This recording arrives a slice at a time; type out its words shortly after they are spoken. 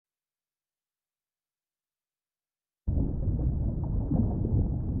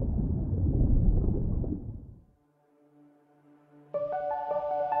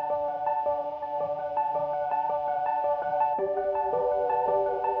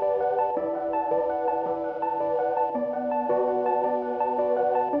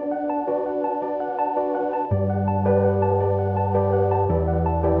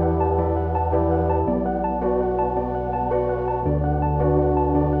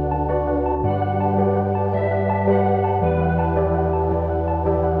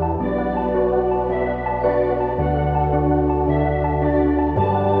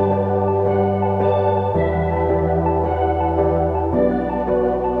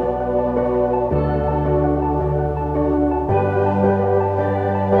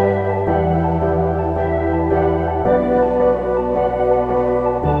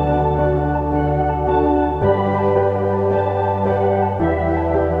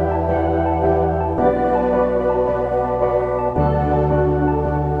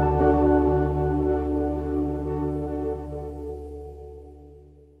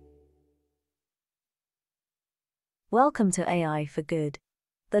Welcome to AI for Good,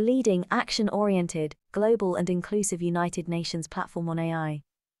 the leading action-oriented, global and inclusive United Nations platform on AI.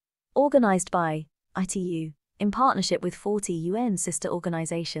 Organized by ITU, in partnership with 40 UN sister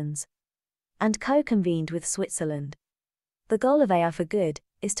organizations, and co-convened with Switzerland. The goal of AI for Good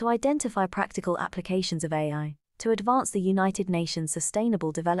is to identify practical applications of AI to advance the United Nations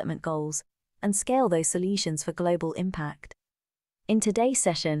Sustainable Development Goals and scale those solutions for global impact. In today's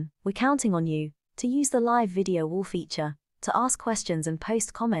session, we're counting on you to use the live video wall feature to ask questions and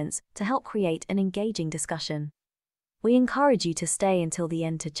post comments to help create an engaging discussion. We encourage you to stay until the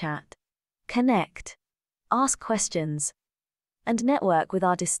end to chat, connect, ask questions, and network with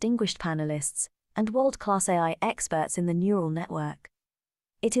our distinguished panelists and world-class AI experts in the neural network.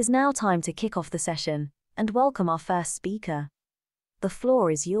 It is now time to kick off the session and welcome our first speaker. The floor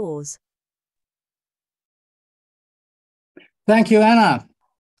is yours. Thank you, Anna.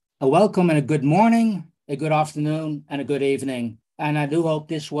 A welcome and a good morning, a good afternoon, and a good evening. And I do hope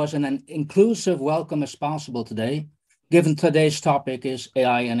this was an inclusive welcome as possible today, given today's topic is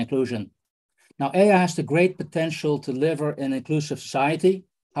AI and inclusion. Now, AI has the great potential to deliver an inclusive society.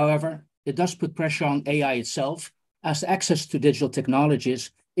 However, it does put pressure on AI itself, as access to digital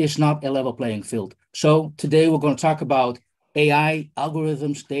technologies is not a level playing field. So today we're going to talk about AI,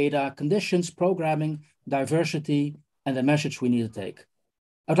 algorithms, data, conditions, programming, diversity, and the message we need to take.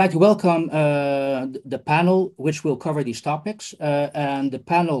 I'd like to welcome the panel, which will cover these topics. And the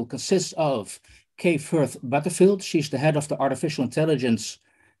panel consists of Kay Firth Butterfield. She's the head of the Artificial Intelligence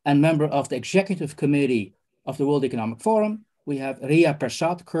and member of the Executive Committee of the World Economic Forum. We have Ria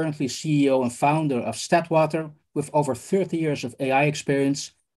Persad, currently CEO and founder of Statwater, with over 30 years of AI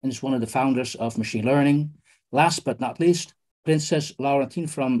experience, and is one of the founders of machine learning. Last but not least, Princess Laurentien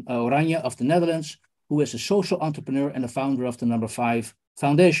from Oranje of the Netherlands, who is a social entrepreneur and the founder of the No. 5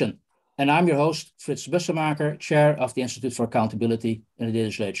 Foundation. And I'm your host, Frits Bussemaker, chair of the Institute for Accountability in the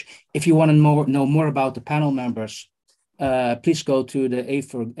Digital Age. If you want to know more about the panel members, please go to the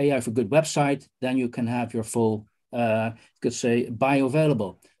AI for Good website. Then you can have your full, bio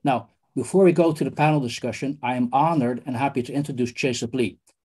available. Now, before we go to the panel discussion, I am honored and happy to introduce Jacob Lee.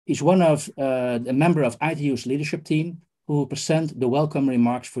 He's one of a member of ITU's leadership team who will present the welcome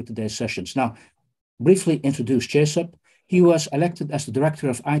remarks for today's sessions. Now, briefly introduce Jacob. He was elected as the director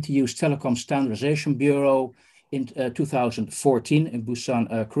of ITU's Telecom Standardization Bureau in 2014 in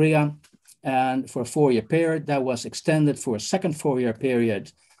Busan, Korea. And for a 4-year period, that was extended for a second 4-year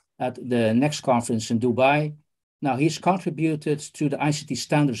period at the next conference in Dubai. Now, he's contributed to the ICT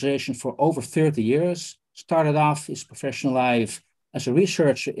standardization for over 30 years, started off his professional life as a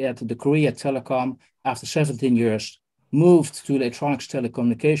researcher at the Korea Telecom after 17 years, moved to the Electronics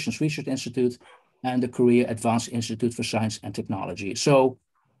Telecommunications Research Institute and the Korea Advanced Institute for Science and Technology. So,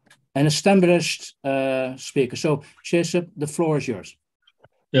 an established speaker. So, Jacob, the floor is yours.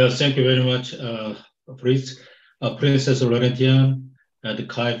 Yes, thank you very much, Princess Laurentien, and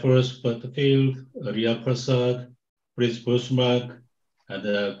Kay Firth Butterfield, Ria Persad, Frits Bussemaker,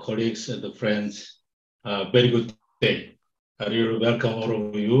 and colleagues and friends. Very good day. I really welcome all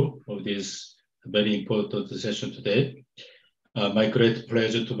of you for this very important session today. My great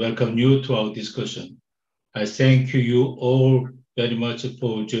pleasure to welcome you to our discussion. I thank you all very much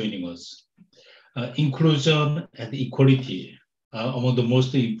for joining us. Inclusion and equality are among the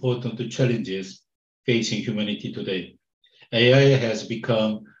most important challenges facing humanity today. AI has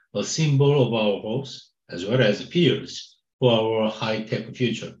become a symbol of our hopes as well as fears for our high-tech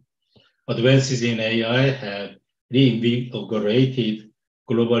future. Advances in AI have reinvigorated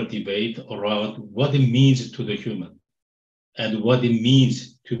global debate around what it means to the human and what it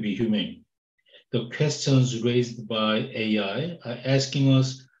means to be human. The questions raised by AI are asking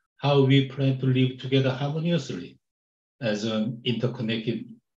us how we plan to live together harmoniously as an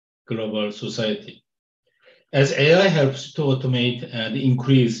interconnected global society. As AI helps to automate and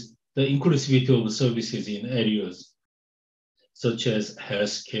increase the inclusivity of services in areas such as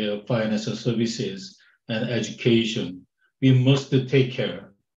healthcare, financial services, and education, we must take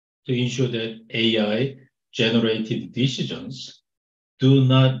care to ensure that AI-generated decisions do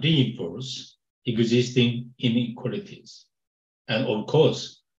not reinforce existing inequalities. And of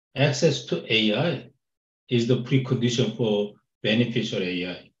course, access to AI is the precondition for beneficial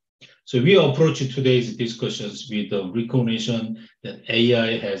AI. So we approach today's discussions with the recognition that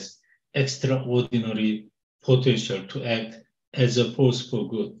AI has extraordinary potential to act as a force for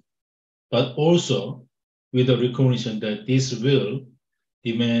good, but also with the recognition that this will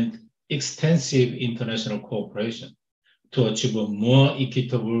demand extensive international cooperation to achieve a more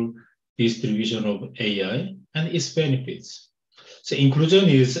equitable distribution of AI and its benefits. So inclusion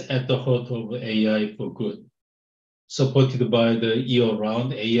is at the heart of AI for good. supported by the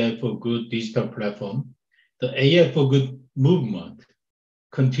year-round AI for Good digital platform, the AI for Good movement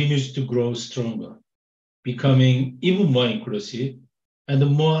continues to grow stronger, becoming even more inclusive and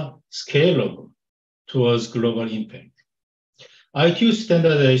more scalable towards global impact. ITU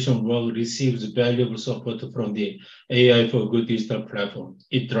standardization work receives valuable support from the AI for Good digital platform.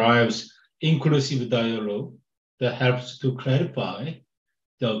 It drives inclusive dialogue that helps to clarify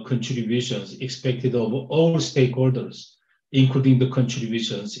the contributions expected of all stakeholders, including the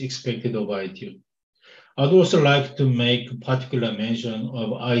contributions expected of ITU. I'd also like to make particular mention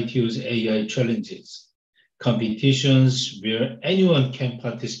of ITU's AI challenges, competitions where anyone can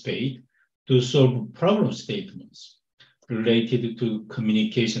participate to solve problem statements related to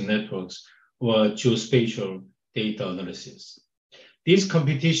communication networks or geospatial data analysis. These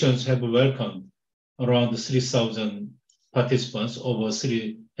competitions have welcomed around 3,000 participants over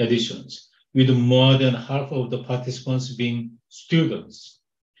 3 editions, with more than half of the participants being students.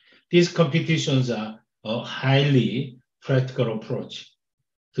 These competitions are a highly practical approach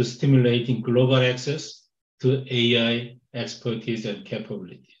to stimulating global access to AI expertise and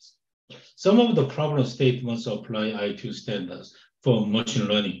capabilities. Some of the problem statements apply ITU standards for machine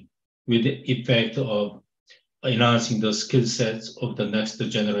learning with the effect of enhancing the skill sets of the next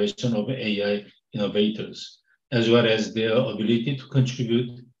generation of AI innovators, as well as their ability to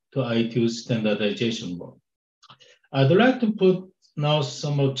contribute to ITU's standardization work. I'd like to put now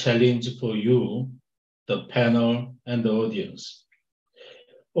some challenge for you, the panel and the audience.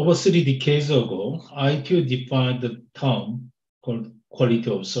 Over 3 decades ago, ITU defined the term called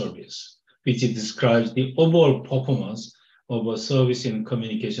quality of service, which describes the overall performance of a service in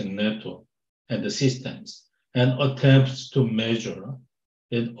communication network and the systems, and attempts to measure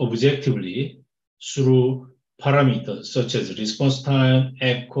it objectively through parameters such as response time,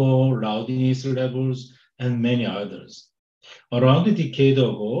 echo, loudness levels, and many others. Around a decade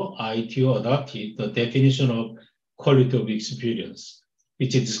ago, ITU adopted the definition of quality of experience,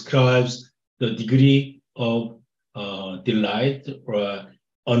 which describes the degree of delight or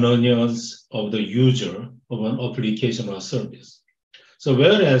annoyance of the user of an application or service. So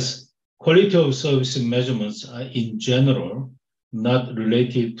whereas quality of service measurements are in general not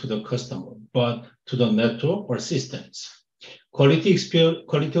related to the customer, but to the network or systems, quality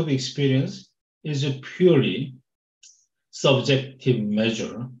of experience is a purely subjective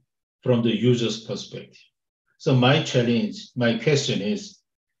measure from the user's perspective. So my question is,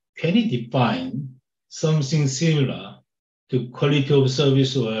 can you define something similar to quality of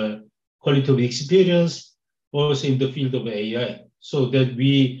service or quality of experience also in the field of AI, so that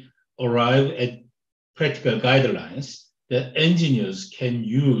we arrive at practical guidelines that engineers can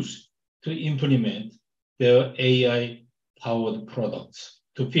use to implement their AI-powered products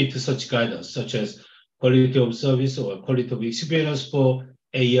to fit such guidance, such as quality of service or quality of experience for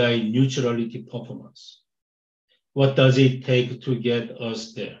AI neutrality performance? What does it take to get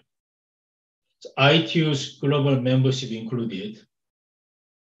us there? So ITU's global membership included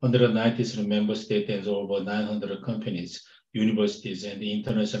 193 member states and over 900 companies, universities, and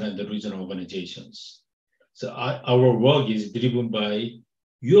international and regional organizations. So our work is driven by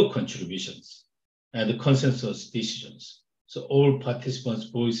your contributions and consensus decisions. So all participants'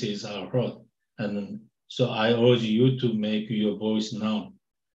 voices are heard. And so I urge you to make your voice known.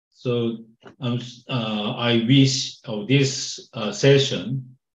 So I wish this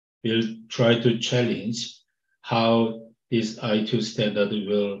session will try to challenge how this ITU standard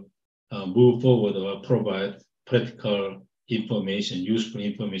will move forward or provide practical information, useful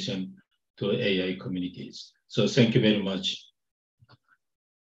information to AI communities. So thank you very much.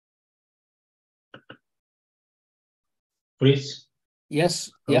 Please.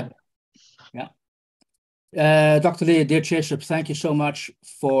 Yes, yeah. Dr. Lee, dear Jessup, thank you so much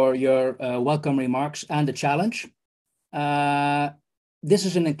for your welcome remarks and the challenge. This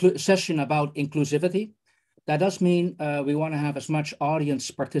is a session about inclusivity. That does mean we want to have as much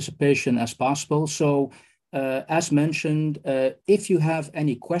audience participation as possible. So as mentioned, if you have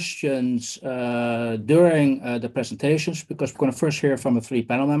any questions during the presentations, because we're going to first hear from the 3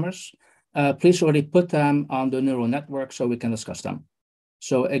 panel members, please already put them on the neural network so we can discuss them.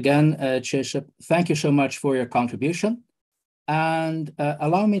 So again, Jessup, thank you so much for your contribution. And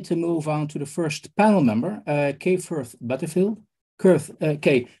allow me to move on to the first panel member, Kay Firth Butterfield.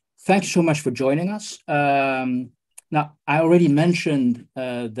 Kay, thank you so much for joining us. Now, I already mentioned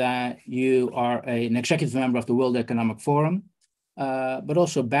that you are an executive member of the World Economic Forum, but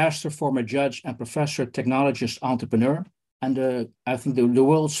also barrister, former judge, and professor, technologist, entrepreneur, and I think the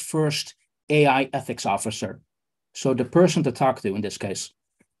world's first AI ethics officer. So the person to talk to in this case.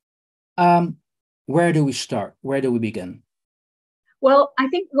 where do we start? Where do we begin? Well, I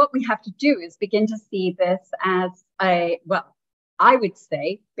think what we have to do is begin to see this as I would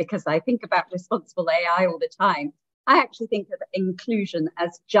say, because I think about responsible AI all the time, I actually think of inclusion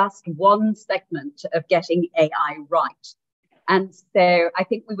as just one segment of getting AI right. And so I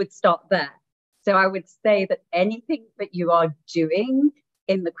think we would start there. So I would say that anything that you are doing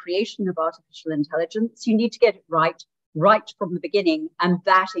in the creation of artificial intelligence, you need to get it right from the beginning. And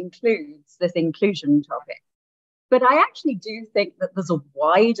that includes this inclusion topic. But I actually do think that there's a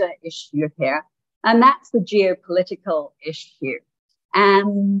wider issue here, and that's the geopolitical issue.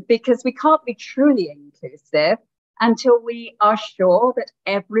 And because we can't be truly inclusive until we are sure that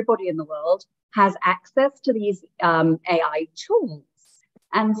everybody in the world has access to these AI tools.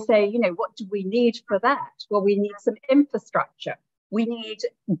 And so, what do we need for that? Well, we need some infrastructure. We need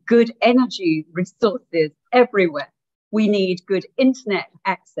good energy resources everywhere. We need good internet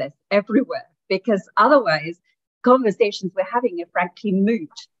access everywhere, because otherwise conversations we're having are frankly moot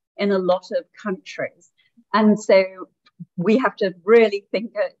in a lot of countries. And so we have to really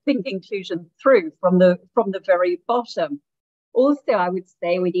think inclusion through from the very bottom. Also, I would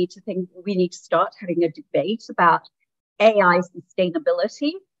say we need to start having a debate about AI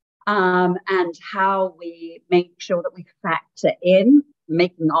sustainability and how we make sure that we factor in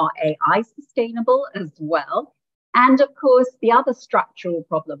making our AI sustainable as well. And of course, the other structural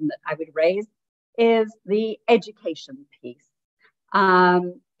problem that I would raise is the education piece.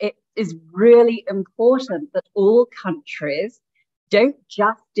 It is really important that all countries don't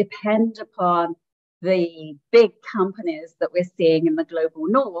just depend upon the big companies that we're seeing in the global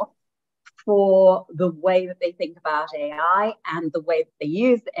north for the way that they think about AI and the way that they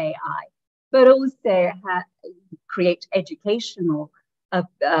use AI, but also create educational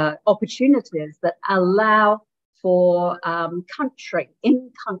opportunities that allow for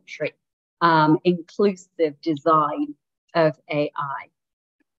in-country inclusive design of AI.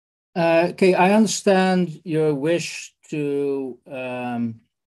 Okay, I understand your wish to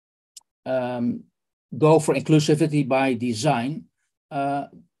go for inclusivity by design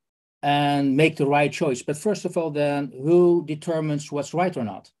and make the right choice. But first of all, then, who determines what's right or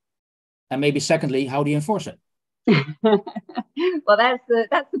not? And maybe secondly, how do you enforce it? Well, that's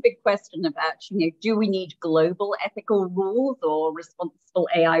the big question about, do we need global ethical rules or responsible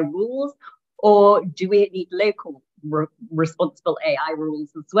AI rules, or do we need local responsible AI rules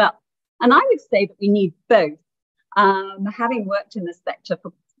as well? And I would say that we need both. Having worked in this sector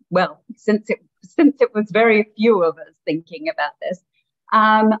for, since it was very few of us thinking about this,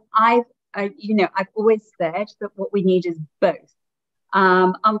 I've always said that what we need is both.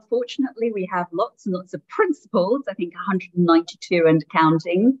 Unfortunately, we have lots and lots of principles, I think 192 and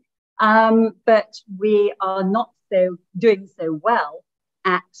counting, but we are not doing so well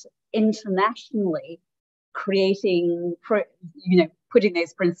at internationally creating, putting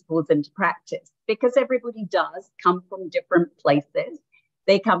those principles into practice, because everybody does come from different places.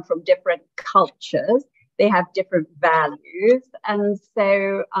 They come from different cultures. They have different values. And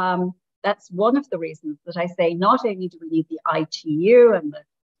so that's one of the reasons that I say not only do we need the ITU and the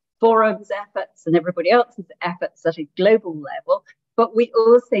forum's efforts and everybody else's efforts at a global level, but we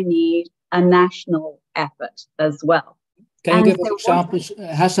also need a national effort as well. Can you give us examples?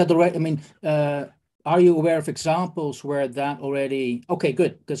 Has that already, are you aware of examples where that already, okay,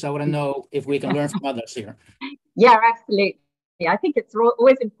 good, because I want to know if we can learn from others here. Yeah, absolutely. I think it's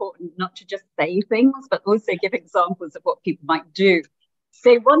always important not to just say things, but also give examples of what people might do.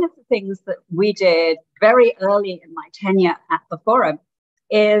 So one of the things that we did very early in my tenure at the forum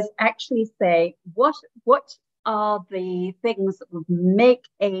is actually say, what are the things that would make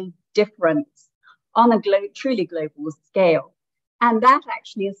a difference on a truly global scale? And that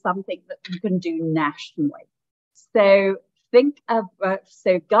actually is something that you can do nationally. So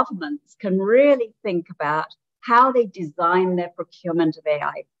so governments can really think about how they design their procurement of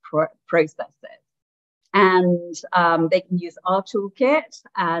AI processes. And they can use our toolkit,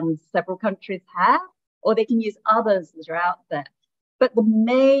 and several countries have, or they can use others that are out there. But the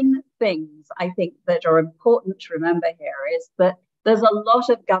main things I think that are important to remember here is that there's a lot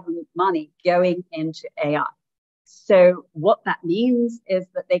of government money going into AI. So what that means is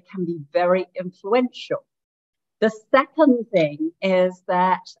that they can be very influential. The second thing is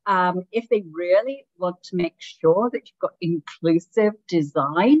that if they really want to make sure that you've got inclusive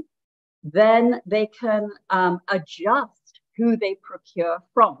design, then they can adjust who they procure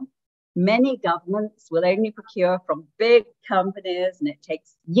from. Many governments will only procure from big companies, and it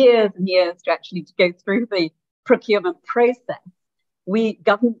takes years and years to actually go through the procurement process.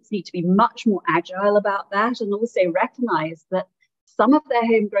 Governments need to be much more agile about that, and also recognize that some of their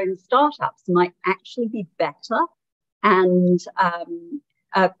homegrown startups might actually be better and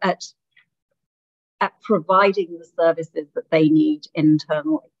at providing the services that they need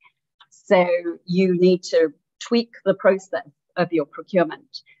internally. So you need to tweak the process of your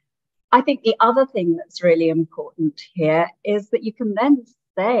procurement. I think the other thing that's really important here is that you can then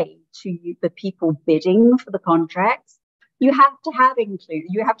say to the people bidding for the contracts, you have to have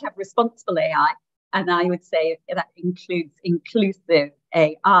responsible AI, and I would say that includes inclusive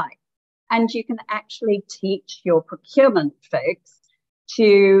AI. And you can actually teach your procurement folks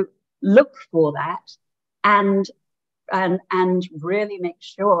to look for that and really make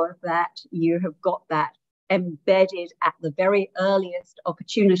sure that you have got that embedded at the very earliest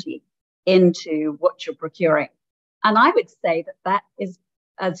opportunity into what you're procuring. And I would say that is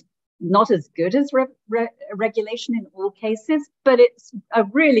not as good as regulation in all cases, but it's a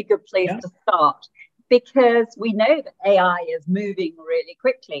really good place to start, because we know that AI is moving really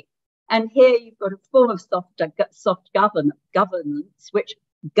quickly. And here you've got a form of soft governance, which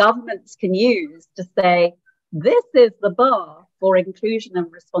governments can use to say, this is the bar for inclusion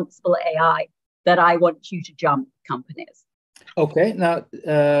and responsible AI that I want you to jump, companies. Okay, now,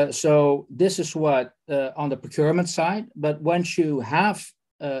 so this is what on the procurement side, but once you have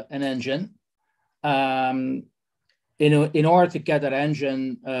an engine, in order to get that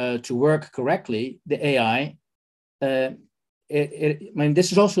engine to work correctly, the AI, I mean,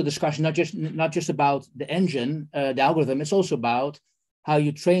 this is also a discussion not just about the engine, the algorithm. It's also about how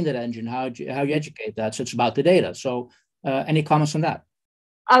you train that engine, how you educate that. So it's about the data. So any comments on that?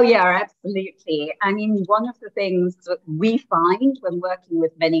 Oh, yeah, absolutely. I mean, one of the things that we find when working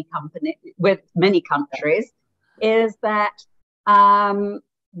with many countries is that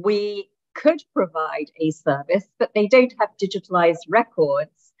we could provide a service, but they don't have digitalized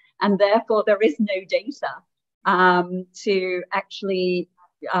records, and therefore there is no data to actually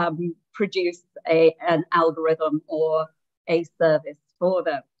produce an algorithm or a service for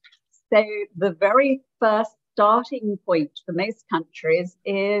them. So the very first starting point for most countries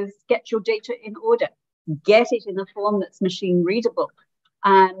is get your data in order, get it in a form that's machine readable,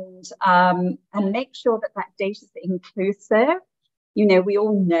 and make sure that data is inclusive. You know, we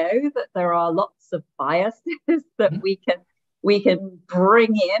all know that there are lots of biases that we can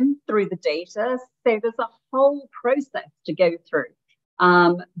bring in through the data. So there's a whole process to go through.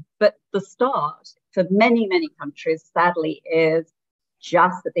 But the start for many, many countries, sadly, is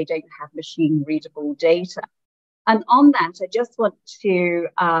just that they don't have machine readable data. And on that, I just want to,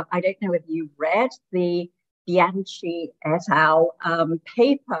 I don't know if you read the Bianchi et al.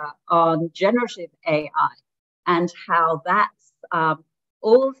 Paper on generative AI and how that's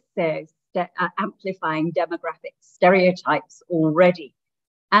also amplifying demographic stereotypes already.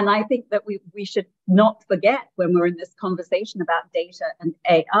 And I think that we should not forget, when we're in this conversation about data and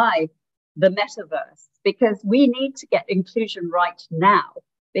AI, the metaverse, because we need to get inclusion right now,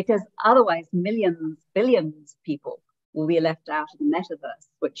 because otherwise billions of people will be left out of the metaverse,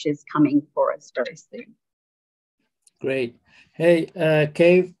 which is coming for us very soon. Great. Hey,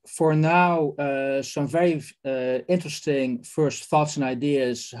 Kay, for now, some very interesting first thoughts and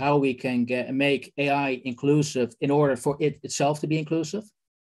ideas how we can make AI inclusive in order for it itself to be inclusive.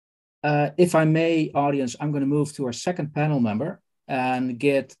 If I may, audience, I'm going to move to our second panel member and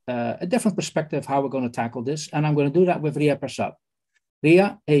get a different perspective how we're going to tackle this. And I'm going to do that with Ria Prasad.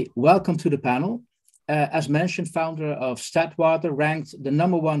 Ria, hey, welcome to the panel. As mentioned, founder of Statwater, ranked the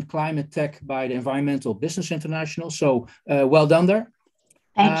 #1 climate tech by the Environmental Business International. So well done there.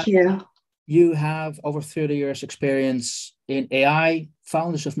 Thank you. You have over 30 years experience in AI,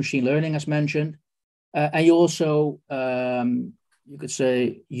 founders of machine learning, as mentioned. And you also, you could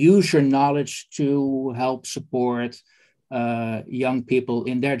say, use your knowledge to help support young people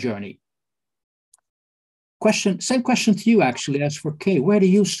in their journey. Same question to you, actually, as for Kay. Where do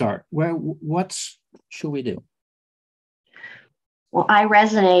you start? What should we do? Well, I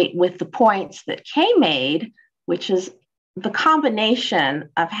resonate with the points that Kay made, which is the combination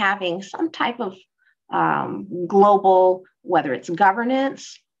of having some type of global, whether it's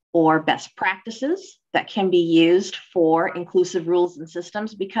governance or best practices that can be used for inclusive rules and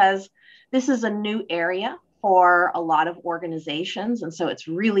systems, because this is a new area for a lot of organizations. And so it's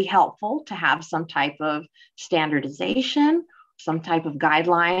really helpful to have some type of standardization, some type of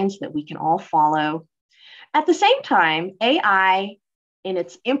guidelines that we can all follow. At the same time, AI in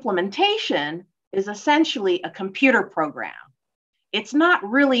its implementation is essentially a computer program. It's not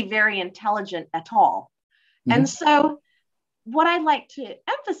really very intelligent at all. Mm-hmm. And so what I'd like to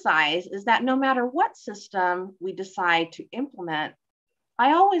emphasize is that no matter what system we decide to implement,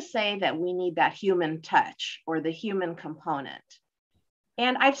 I always say that we need that human touch or the human component.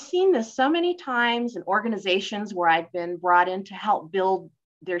 And I've seen this so many times in organizations where I've been brought in to help build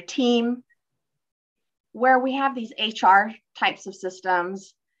their team, where we have these HR types of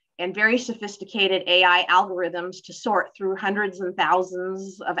systems and very sophisticated AI algorithms to sort through hundreds and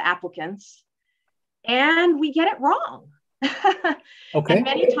thousands of applicants, and we get it wrong. Okay. And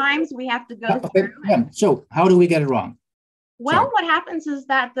many times we have to go through. Yeah. So how do we get it wrong? Well, what happens is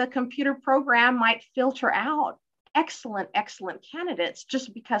that the computer program might filter out excellent candidates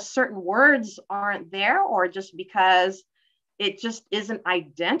just because certain words aren't there, or just because it just isn't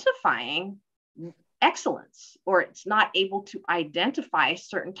identifying excellence, or it's not able to identify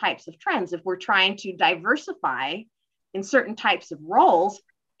certain types of trends. If we're trying to diversify in certain types of roles,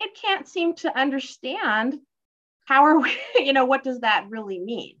 it can't seem to understand how are we, what does that really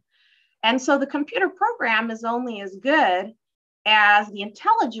mean? And so the computer program is only as good as the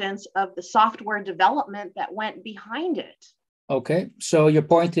intelligence of the software development that went behind it. Okay, so your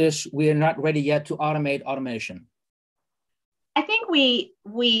point is we are not ready yet to automate automation. I think we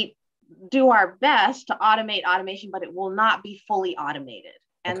do our best to automate automation, but it will not be fully automated.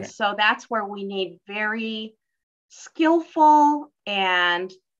 And so that's where we need very skillful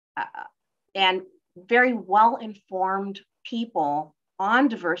and very well-informed people on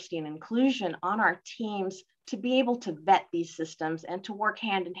diversity and inclusion on our teams to be able to vet these systems and to work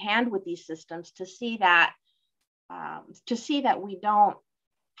hand in hand with these systems to see that we don't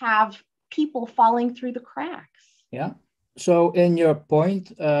have people falling through the cracks. Yeah. So in your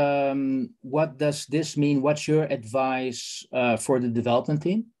point, what does this mean? What's your advice for the development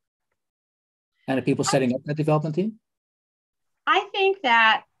team and the people setting up the development team? I think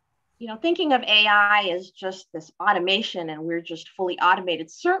that, thinking of AI as just this automation and we're just fully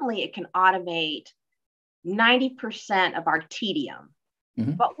automated, certainly it can automate 90% of our tedium.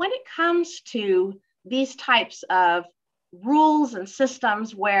 Mm-hmm. But when it comes to these types of rules and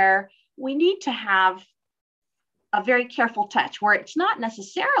systems where we need to have a very careful touch, where it's not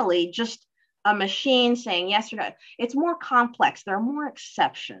necessarily just a machine saying yes or no, it's more complex. There are more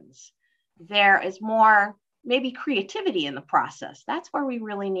exceptions. There is more maybe creativity in the process. That's where we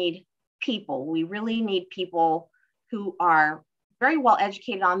really need people. We really need people who are very well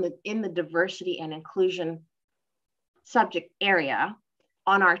educated in the diversity and inclusion subject area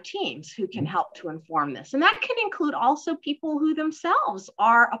on our teams who can help to inform this. And that can include also people who themselves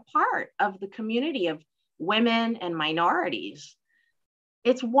are a part of the community of women and minorities.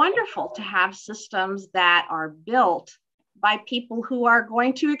 It's wonderful to have systems that are built by people who are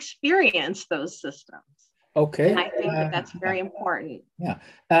going to experience those systems. Okay. And I think that's very important.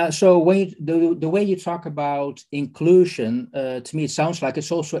 Yeah. So when the way you talk about inclusion, to me, it sounds like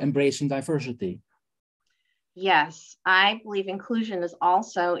it's also embracing diversity. Yes, I believe inclusion is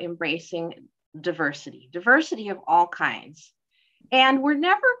also embracing diversity of all kinds. And we're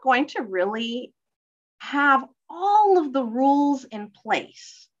never going to really have all of the rules in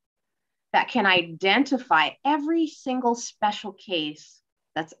place that can identify every single special case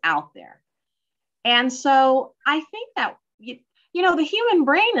that's out there. And so I think that, the human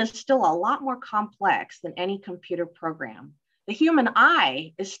brain is still a lot more complex than any computer program. The human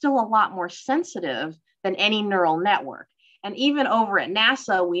eye is still a lot more sensitive than any neural network. And even over at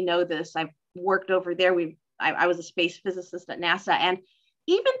NASA, we know this. I've worked over there. I was a space physicist at NASA. And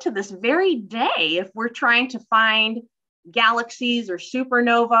even to this very day, if we're trying to find galaxies or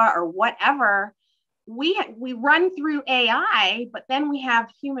supernova or whatever, we run through AI, but then we have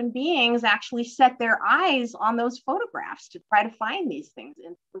human beings actually set their eyes on those photographs to try to find these things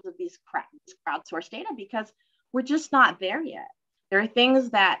in terms of these crowdsourced data, because we're just not there yet. There are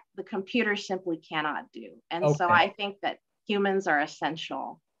things that the computer simply cannot do. And so I think that humans are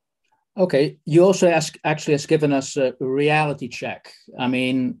essential. Okay, you also actually has given us a reality check. I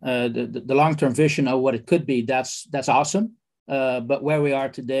mean, the long-term vision of what it could be, that's awesome. But where we are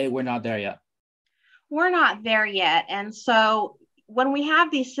today, we're not there yet. We're not there yet. And so when we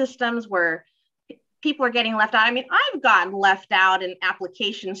have these systems where people are getting left out, I mean, I've gotten left out in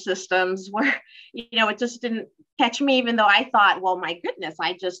application systems where, it just didn't catch me, even though I thought, well, my goodness,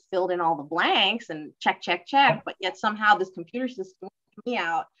 I just filled in all the blanks and check, but yet somehow this computer system took me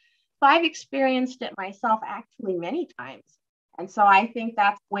out. So I've experienced it myself actually many times. And so I think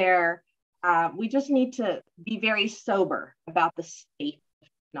that's where we just need to be very sober about the state of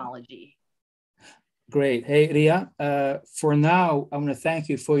technology. Great. Hey, Ria, for now, I want to thank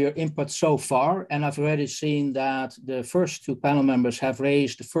you for your input so far. And I've already seen that the first two panel members have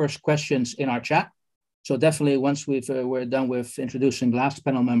raised the first questions in our chat. So definitely once we're done with introducing the last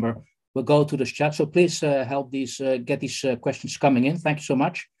panel member, we'll go to this chat. So please help get these questions coming in. Thank you so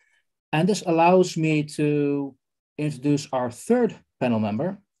much. And this allows me to introduce our third panel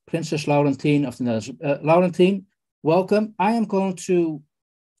member, Princess Laurentien of the Netherlands. Laurentien, welcome. I am going to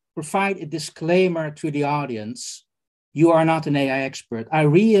provide a disclaimer to the audience. You are not an AI expert. I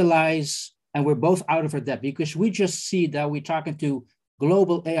realize, and we're both out of our depth because we just see that we're talking to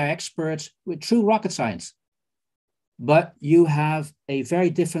global AI experts with true rocket science. But you have a very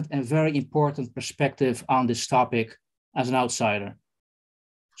different and very important perspective on this topic as an outsider.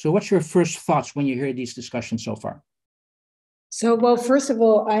 So what's your first thoughts when you hear these discussions so far? So, well, first of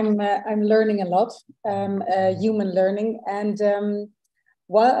all, I'm learning a lot, human learning. And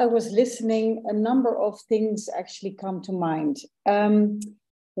while I was listening, a number of things actually come to mind.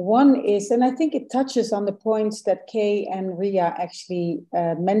 One is, and I think it touches on the points that Kay and Ria actually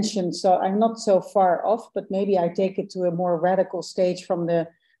mentioned. So I'm not so far off, but maybe I take it to a more radical stage from the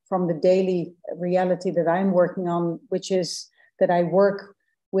daily reality that I'm working on, which is that I work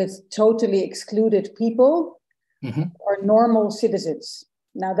with totally excluded people or normal citizens.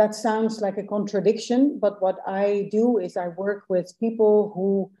 Now that sounds like a contradiction, but what I do is I work with people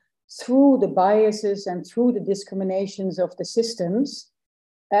who, through the biases and through the discriminations of the systems,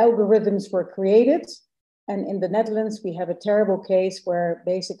 algorithms were created. And in the Netherlands, we have a terrible case where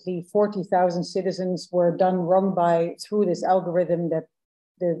basically 40,000 citizens were done wrong by through this algorithm that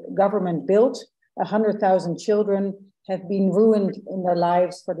the government built. 100,000 children have been ruined in their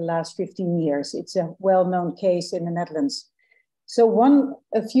lives for the last 15 years. It's a well-known case in the Netherlands. So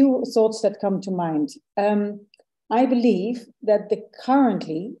a few thoughts that come to mind. I believe that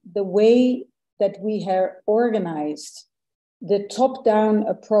currently the way that we have organized the top-down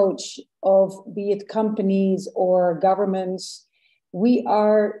approach of, be it companies or governments, we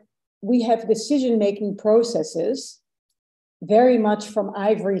have decision-making processes very much from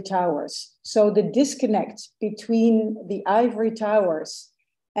ivory towers. So the disconnect between the ivory towers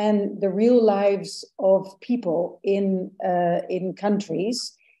and the real lives of people in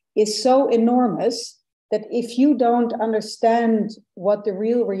countries is so enormous that if you don't understand what the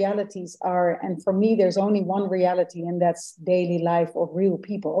real realities are, and for me, there's only one reality, and that's daily life of real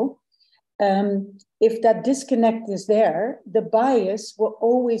people. If that disconnect is there, the bias will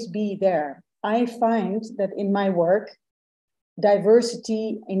always be there. I find that in my work,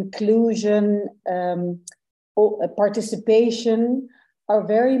 diversity, inclusion, participation are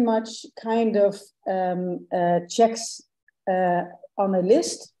very much kind of checks on a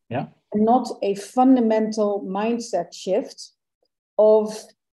list. Yeah. Not a fundamental mindset shift of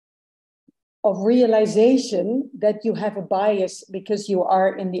realization that you have a bias because you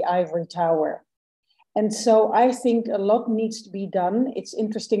are in the ivory tower. And so I think a lot needs to be done. It's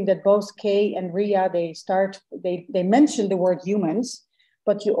interesting that both Kay and Ria, they mention the word humans,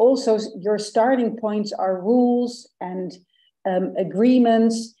 but your starting points are rules and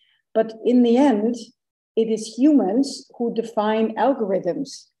agreements. But in the end, it is humans who define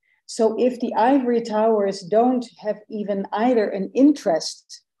algorithms. So if the ivory towers don't have even either an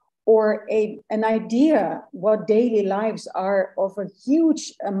interest or an idea what daily lives are of a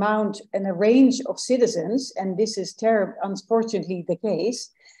huge amount and a range of citizens, and this is unfortunately the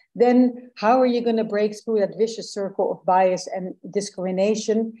case, then how are you going to break through that vicious circle of bias and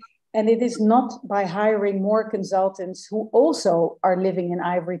discrimination? And it is not by hiring more consultants who also are living in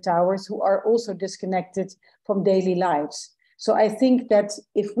ivory towers, who are also disconnected from daily lives. So I think that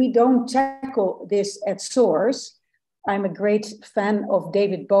if we don't tackle this at source, I'm a great fan of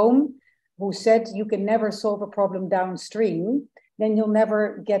David Bohm, who said you can never solve a problem downstream, then you'll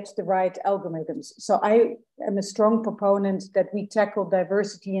never get the right algorithms. So I am a strong proponent that we tackle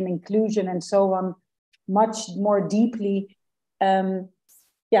diversity and inclusion and so on much more deeply, and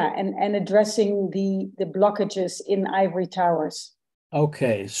addressing the blockages in ivory towers.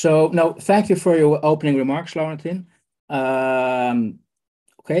 Okay, so no, thank you for your opening remarks, Laurentien.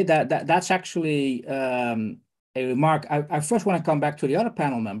 Okay, that's actually a remark. I first want to come back to the other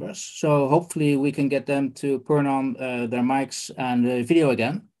panel members. So hopefully we can get them to turn on their mics and the video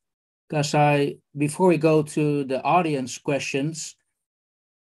again. Because before we go to the audience questions,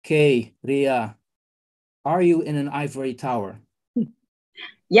 Kay, Ria, are you in an ivory tower?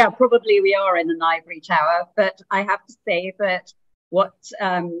 Yeah, probably we are in an ivory tower, but I have to say that what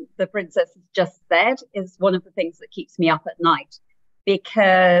the princess has just said is one of the things that keeps me up at night,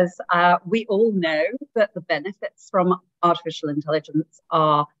 because we all know that the benefits from artificial intelligence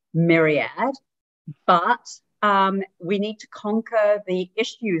are myriad, but we need to conquer the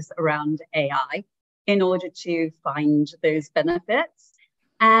issues around AI in order to find those benefits.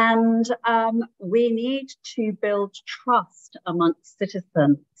 And we need to build trust amongst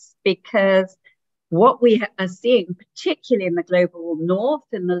citizens, because what we are seeing, particularly in the global north,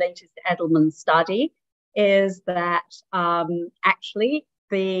 in the latest Edelman study, is that actually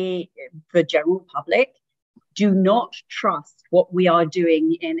the general public do not trust what we are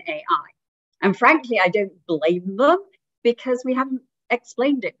doing in AI. And frankly, I don't blame them because we haven't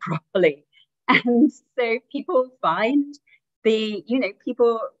explained it properly. And so people find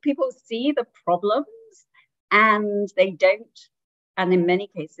people see the problems and they don't, and in many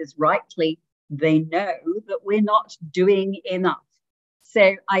cases, rightly, they know that we're not doing enough.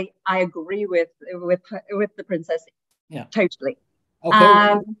 So I agree with the princess, totally.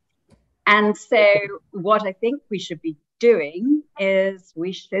 Okay. And so what I think we should be doing is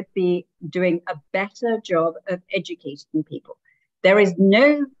we should be doing a better job of educating people. There is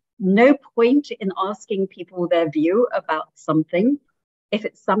no point in asking people their view about something if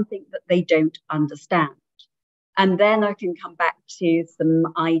it's something that they don't understand. And then I can come back to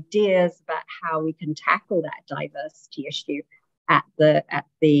some ideas about how we can tackle that diversity issue at the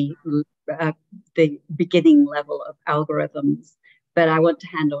beginning level of algorithms. But I want to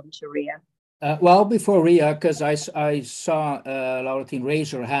hand on to Ria. Well, before Ria, because I saw Laurentien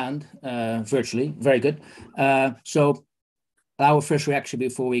raise her hand virtually. Very good. So our first reaction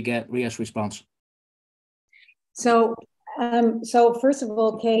before we get Ria's response. So first of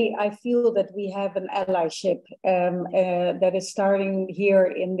all, Kay, I feel that we have an allyship that is starting here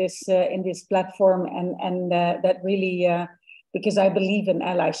in this platform, and that really because I believe in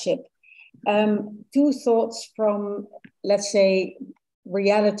allyship. Two thoughts from, let's say,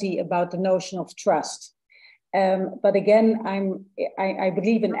 reality about the notion of trust. But again, I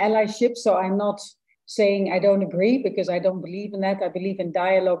believe in allyship, so I'm not saying I don't agree, because I don't believe in that. I believe in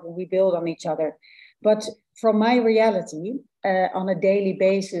dialogue, and we build on each other. But from my reality, on a daily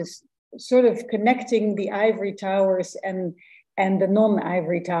basis, sort of connecting the ivory towers and the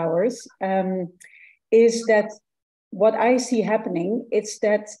non-ivory towers, is that what I see happening, it's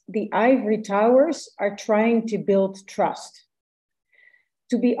that the ivory towers are trying to build trust.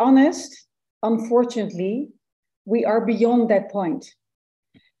 To be honest, unfortunately, we are beyond that point.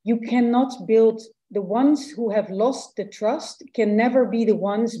 You cannot build, the ones who have lost the trust can never be the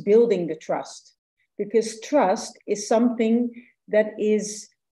ones building the trust, because trust is something that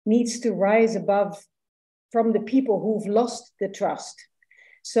needs to rise above from the people who've lost the trust.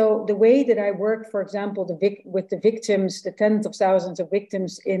 So the way that I work, for example, with the victims, the tens of thousands of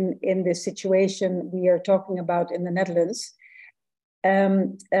victims in this situation we are talking about in the Netherlands,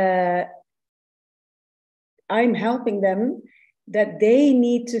 I'm helping them that they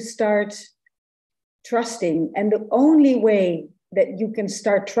need to start trusting. And the only way that you can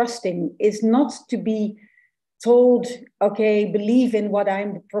start trusting is not to be told, okay, believe in what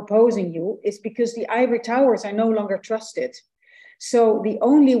I'm proposing you, is because the ivory towers are no longer trusted. So the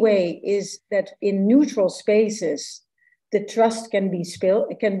only way is that in neutral spaces, the trust can be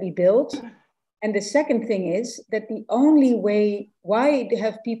built. And the second thing is that the only way, why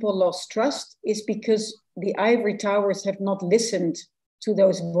have people lost trust, is because the ivory towers have not listened to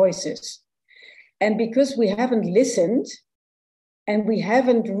those voices. And because we haven't listened, and we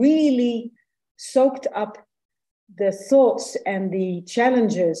haven't really soaked up the thoughts and the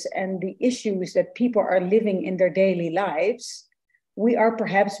challenges and the issues that people are living in their daily lives, we are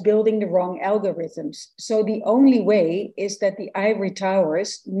perhaps building the wrong algorithms. So the only way is that the ivory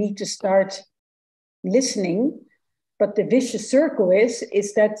towers need to start listening. But the vicious circle is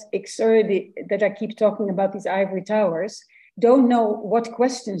that that I keep talking about, these ivory towers don't know what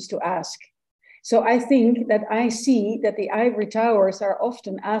questions to ask. So I think that I see that the ivory towers are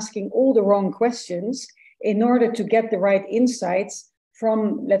often asking all the wrong questions in order to get the right insights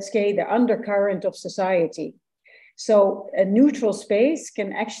from, let's say, the undercurrent of society. So a neutral space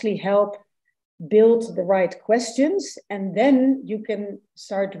can actually help build the right questions, and then you can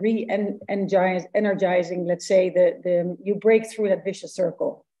start energizing, let's say, you break through that vicious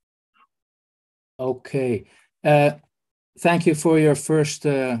circle. Okay. Thank you for your first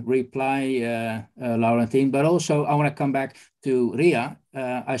reply, Laurentien, but also I want to come back to Ria.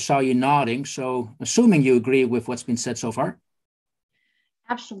 I saw you nodding, so assuming you agree with what's been said so far.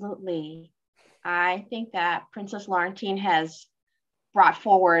 Absolutely. I think that Princess Laurentien has brought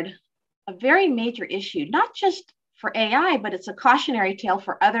forward a very major issue, not just for AI, but it's a cautionary tale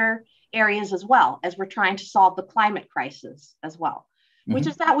for other areas as well, as we're trying to solve the climate crisis as well, which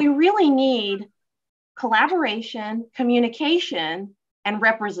is that we really need collaboration, communication, and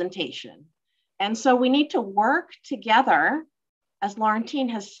representation. And so we need to work together, as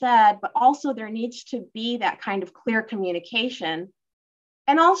Laurentien has said, but also there needs to be that kind of clear communication.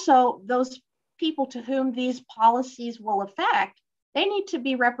 And also those people to whom these policies will affect, they need to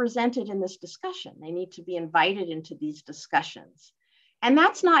be represented in this discussion. They need to be invited into these discussions. And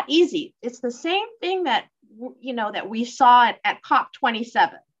that's not easy. It's the same thing that, that we saw at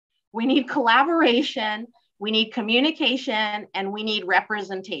COP27. We need collaboration, we need communication, and we need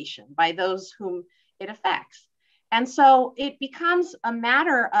representation by those whom it affects. And so it becomes a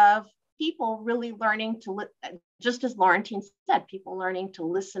matter of people really learning to, just as Laurentien said, people learning to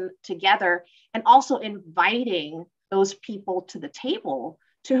listen together and also inviting those people to the table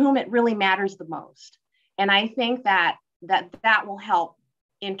to whom it really matters the most. And I think that will help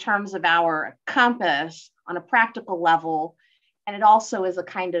in terms of our compass on a practical level. And it also is a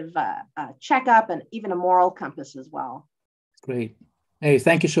kind of a checkup and even a moral compass as well. Great. Hey,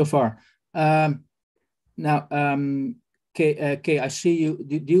 thank you so far. Now, Kay, I see you.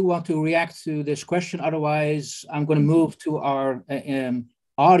 Do you want to react to this question? Otherwise, I'm going to move to our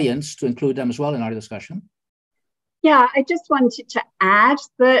audience to include them as well in our discussion. Yeah, I just wanted to add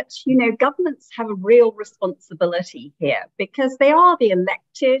that, governments have a real responsibility here because they are the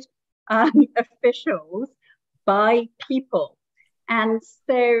elected officials by people. And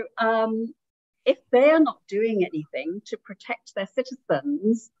so if they are not doing anything to protect their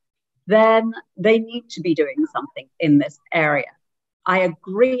citizens, then they need to be doing something in this area. I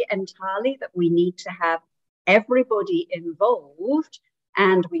agree entirely that we need to have everybody involved,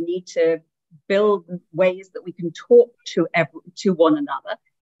 and we need to build ways that we can talk to one another.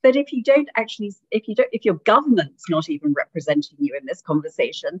 But if your government's not even representing you in this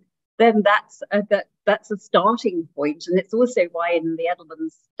conversation, then that's a starting point. And it's also why in the Edelman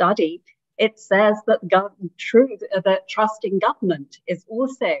study it says that trust in government is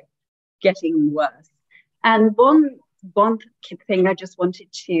also getting worse. And one thing I just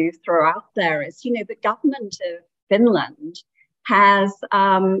wanted to throw out there is, the government of Finland has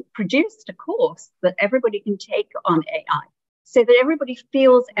produced a course that everybody can take on AI so that everybody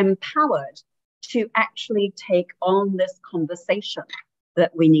feels empowered to actually take on this conversation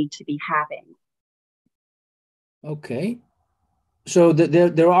that we need to be having. Okay. So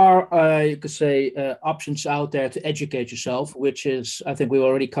there are, you could say, options out there to educate yourself, which is, I think we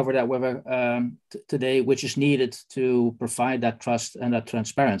already covered that with, today, which is needed to provide that trust and that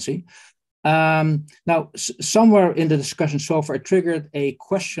transparency. Now, somewhere in the discussion so far, it triggered a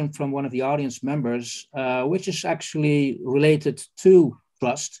question from one of the audience members, which is actually related to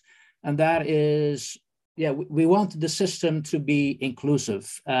trust. And that is, we want the system to be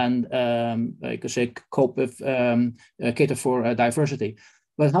inclusive and, you could say, cope with, cater for diversity.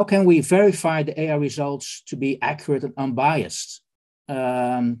 But how can we verify the AI results to be accurate and unbiased?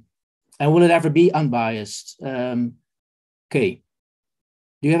 And will it ever be unbiased? Kay,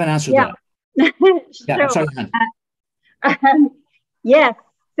 do you have an answer to that? Sure. Sorry. Yes.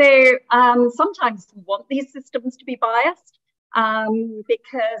 So sometimes we want these systems to be biased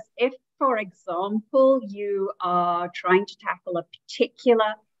because if, for example, you are trying to tackle a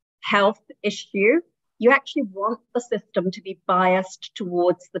particular health issue, you actually want the system to be biased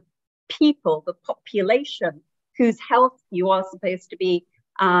towards the people, the population whose health you are supposed to be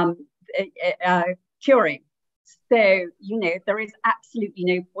curing. So, there is absolutely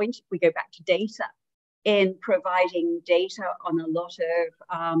no point, if we go back to data, in providing data on a lot of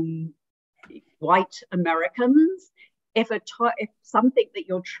white Americans if something that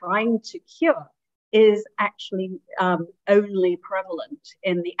you're trying to cure is actually only prevalent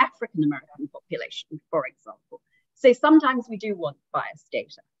in the African American population, for example. So sometimes we do want biased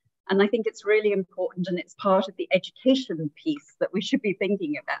data. And I think it's really important, and it's part of the education piece that we should be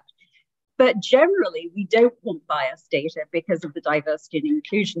thinking about. But generally, we don't want biased data because of the diversity and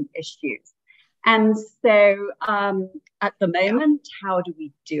inclusion issues. And so at the moment, how do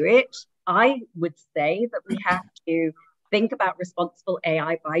we do it? I would say that we have to think about responsible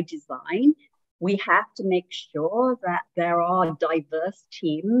AI by design. We have to make sure that there are diverse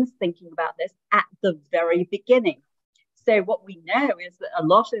teams thinking about this at the very beginning. So what we know is that a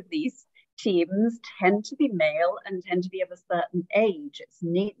lot of these teams tend to be male and tend to be of a certain age. It's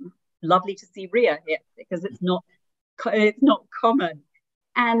neat, lovely to see Ria here because it's not common.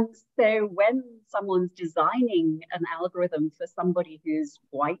 And so when someone's designing an algorithm for somebody who's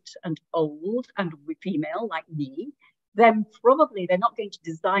white and old and female like me, then probably they're not going to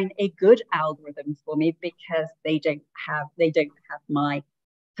design a good algorithm for me because they don't have my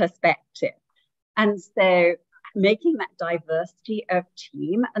perspective. And so making that diversity of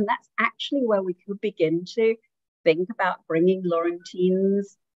team, and that's actually where we could begin to think about bringing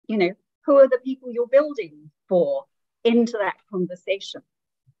Laurentien's, who are the people you're building for into that conversation.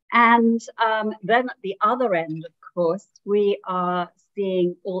 And then at the other end, of course, we are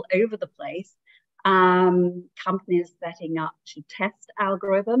seeing all over the place companies setting up to test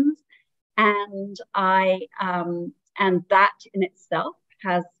algorithms. And I And that in itself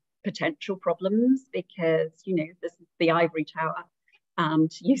has potential problems because, this is the ivory tower,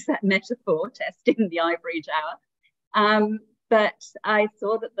 to use that metaphor, testing the ivory tower. But I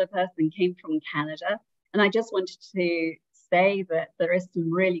saw that the person came from Canada, and I just wanted to say that there is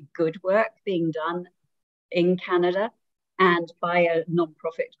some really good work being done in Canada and by a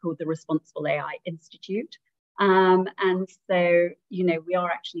nonprofit called the Responsible AI Institute. And so, we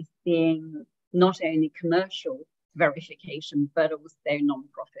are actually seeing not only commercial verification, but also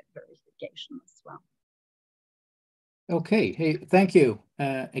nonprofit verification as well. Okay, hey, thank you.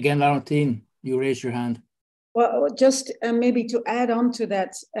 Again, Laurentien, you raised your hand. Well, just maybe to add on to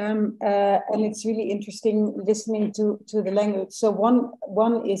that, and it's really interesting listening to the language. So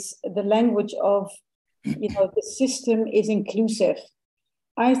one is the language of, the system is inclusive.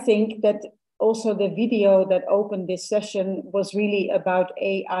 I think that also the video that opened this session was really about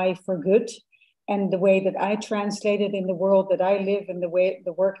AI for good, and the way that I translate it in the world that I live and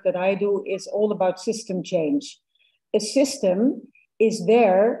the work that I do is all about system change. A system is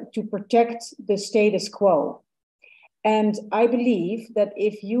there to protect the status quo. And I believe that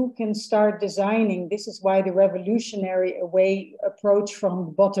if you can start designing, this is why the revolutionary approach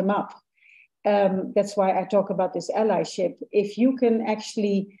from bottom up. That's why I talk about this allyship. If you can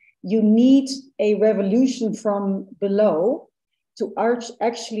you need a revolution from below to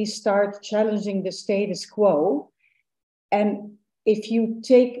actually start challenging the status quo. And if you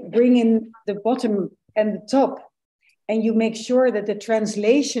bring in the bottom and the top, and you make sure that the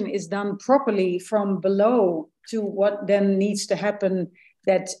translation is done properly from below to what then needs to happen,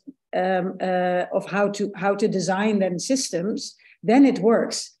 that of how to design then systems, then it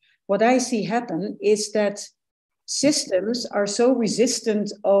works. What I see happen is that systems are so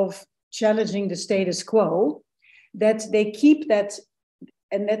resistant of challenging the status quo that they keep that,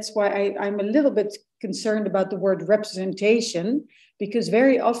 and that's why I'm a little bit concerned about the word representation, because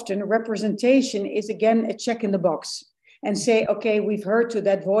very often representation is again a check in the box. And say, okay, we've heard to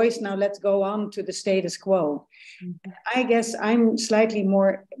that voice, now let's go on to the status quo. Mm-hmm. I guess I'm slightly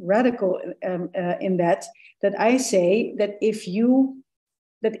more radical in that I say that if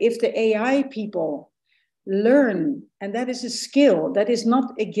the AI people learn, and that is a skill, that is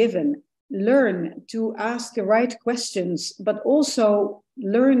not a given, learn to ask the right questions, but also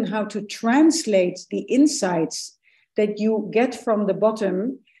learn how to translate the insights that you get from the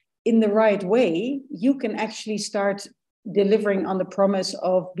bottom in the right way, you can actually start delivering on the promise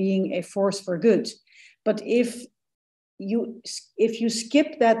of being a force for good. But if you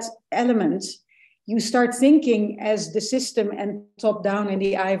skip that element, you start thinking as the system and top down in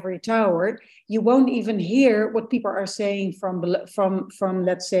the ivory tower, you won't even hear what people are saying from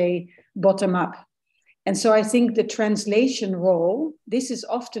let's say bottom up. And so I think the translation role, this is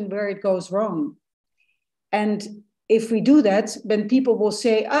often where it goes wrong. And if we do that, then people will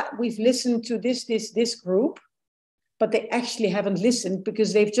say, we've listened to this group, but they actually haven't listened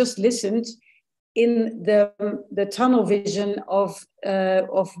because they've just listened in the tunnel vision of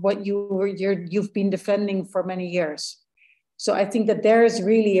what you've been defending for many years. So I think that there is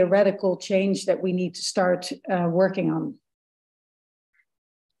really a radical change that we need to start working on.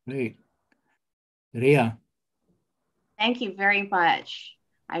 Great. Ria. Thank you very much.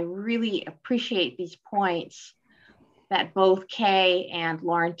 I really appreciate these points that both Kay and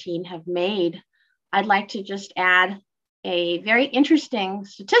Laurentien have made. I'd like to just add a very interesting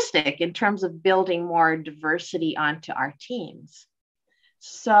statistic in terms of building more diversity onto our teams.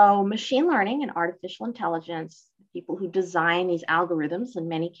 So machine learning and artificial intelligence, people who design these algorithms in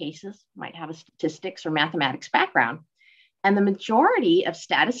many cases might have a statistics or mathematics background. And the majority of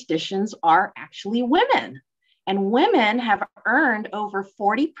statisticians are actually women. And women have earned over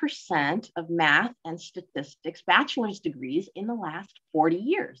 40% of math and statistics bachelor's degrees in the last 40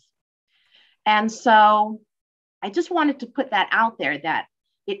 years. And so I just wanted to put that out there, that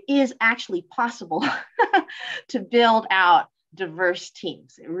it is actually possible to build out diverse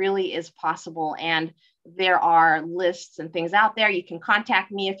teams. It really is possible. And there are lists and things out there. You can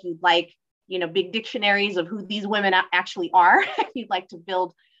contact me if you'd like, big dictionaries of who these women actually are, if you'd like to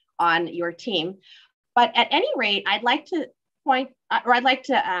build on your team. But at any rate, I'd like to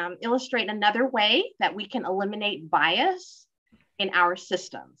illustrate another way that we can eliminate bias in our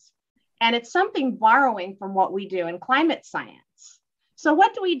systems. And it's something borrowing from what we do in climate science. So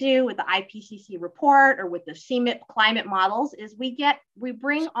what do we do with the IPCC report or with the CMIP climate models is we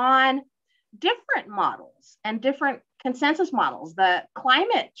bring on different models and different consensus models. The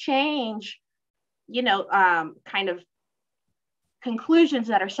climate change, kind of conclusions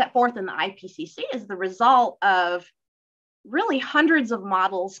that are set forth in the IPCC is the result of really hundreds of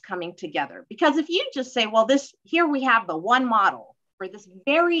models coming together. Because if you just say, well, here we have the one model for this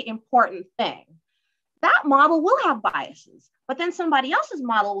very important thing, that model will have biases, but then somebody else's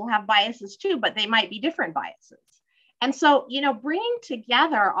model will have biases too, but they might be different biases. And so, bringing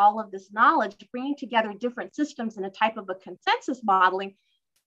together all of this knowledge, bringing together different systems in a type of a consensus modeling,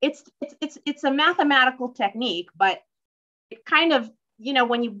 it's a mathematical technique, but it kind of,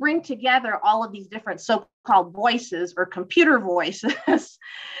 when you bring together all of these different so-called voices or computer voices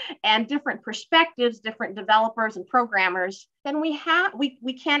and different perspectives, different developers and programmers, then we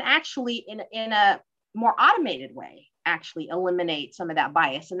can actually in a more automated way, actually eliminate some of that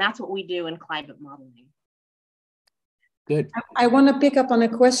bias. And that's what we do in climate modeling. Good. I want to pick up on a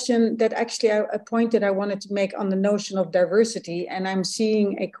question that actually a point that I wanted to make on the notion of diversity. And I'm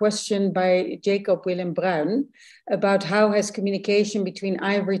seeing a question by Jacob Willem Bruin about how has communication between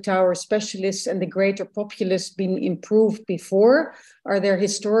ivory tower specialists and the greater populace been improved before? Are there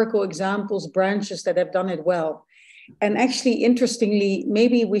historical examples, branches that have done it well? And actually, interestingly,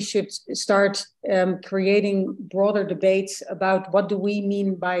 maybe we should start creating broader debates about what do we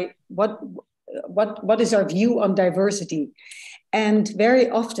mean by what is our view on diversity. And very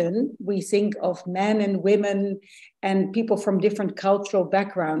often we think of men and women and people from different cultural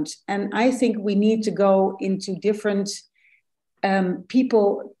backgrounds. And I think we need to go into different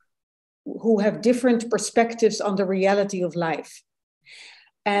people who have different perspectives on the reality of life.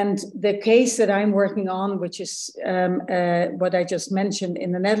 And the case that I'm working on, which is what I just mentioned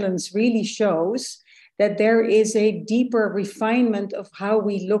in the Netherlands, really shows that there is a deeper refinement of how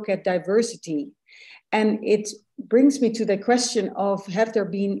we look at diversity. And it brings me to the question of, have there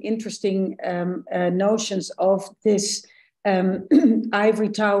been interesting notions of this ivory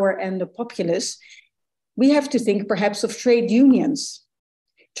tower and the populace? We have to think perhaps of trade unions.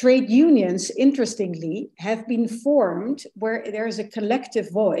 Trade unions, interestingly, have been formed where there is a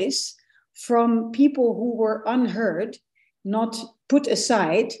collective voice from people who were unheard, not put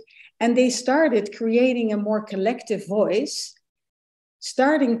aside, and they started creating a more collective voice,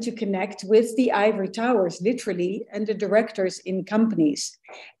 starting to connect with the ivory towers, literally, and the directors in companies.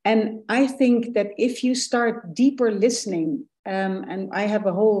 And I think that if you start deeper listening, and I have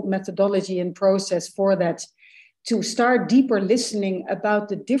a whole methodology and process for that, to start deeper listening about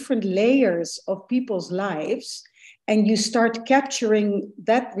the different layers of people's lives, and you start capturing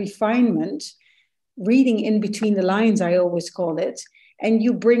that refinement, reading in between the lines, I always call it, and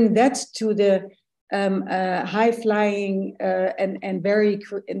you bring that to the high-flying and very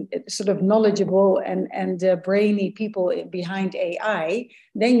sort of knowledgeable and brainy people behind AI,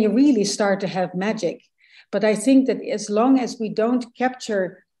 then you really start to have magic. But I think that as long as we don't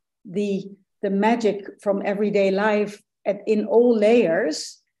capture the magic from everyday life in all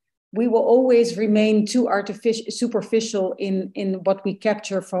layers, we will always remain too superficial in what we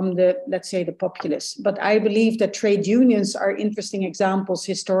capture from let's say, the populace. But I believe that trade unions are interesting examples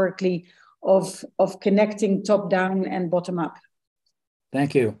historically of connecting top down and bottom up.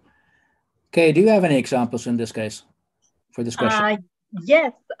 Thank you. Kay, do you have any examples in this case for this question?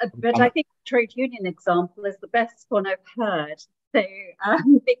 Yes, but I think the trade union example is the best one I've heard. So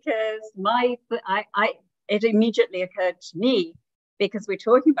because it immediately occurred to me, because we're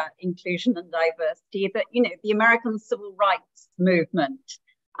talking about inclusion and diversity, that, the American Civil Rights Movement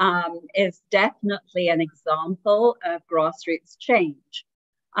is definitely an example of grassroots change.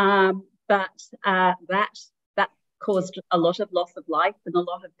 But that caused a lot of loss of life and a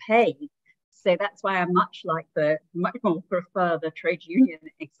lot of pain. So that's why I much more prefer the trade union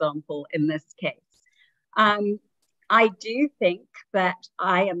example in this case. I do think that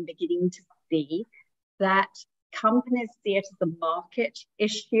I am beginning to see that companies see it as a market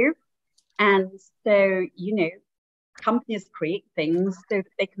issue. And so, companies create things so that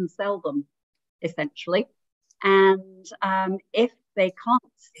they can sell them, essentially. And if they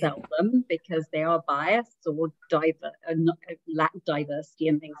can't sell them because they are biased or lack diversity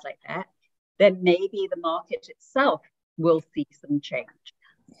and things like that, then maybe the market itself will see some change.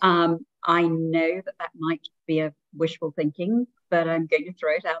 I know that might be a wishful thinking, but I'm going to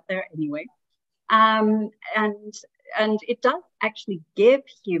throw it out there anyway. And it does actually give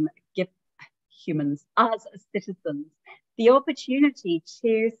humans, us as citizens, the opportunity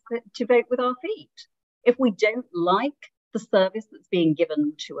to vote with our feet. If we don't like the service that's being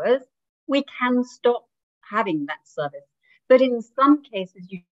given to us, we can stop having that service. But in some cases,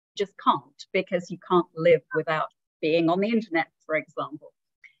 you just can't, because you can't live without being on the internet, for example.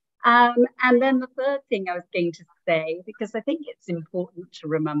 And then the third thing I was going to say, because I think it's important to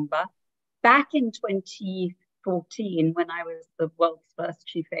remember, back in 2014, when I was the world's first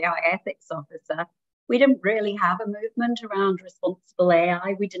chief AI ethics officer, we didn't really have a movement around responsible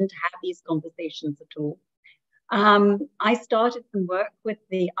AI. We didn't have these conversations at all. I started some work with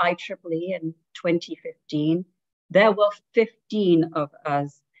the IEEE in 2015. There were 15 of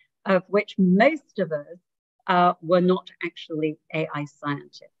us, of which most of us were not actually AI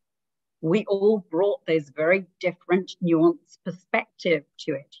scientists. We all brought this very different, nuanced perspective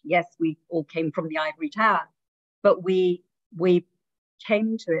to it. Yes, we all came from the ivory tower, but we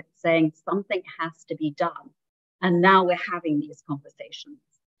came to it saying something has to be done. And now we're having these conversations.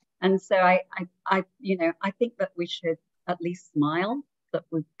 And so I think that we should at least smile that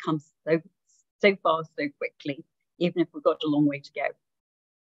we've come so far so quickly, even if we've got a long way to go.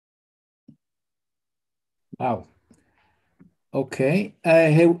 Wow. Okay.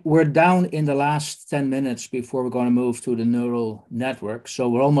 Hey, we're down in the last 10 minutes before we're going to move to the neural network. So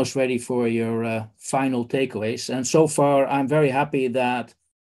we're almost ready for your final takeaways. And so far, I'm very happy that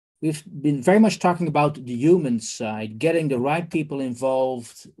we've been very much talking about the human side, getting the right people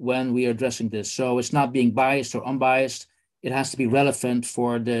involved when we are addressing this. So it's not being biased or unbiased. It has to be relevant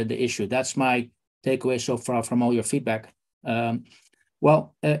for the issue. That's my takeaway so far from all your feedback.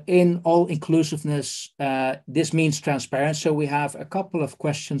 In all inclusiveness, this means transparency. So we have a couple of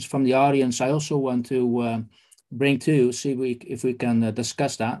questions from the audience I also want to bring to you, see if we can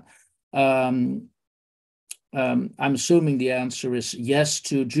discuss that. I'm assuming the answer is yes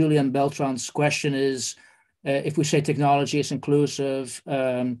to Julian Beltran's question is, if we say technology is inclusive,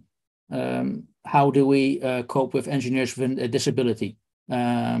 how do we cope with engineers with a disability?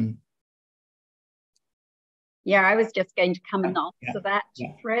 Yeah, I was just going to come and answer that,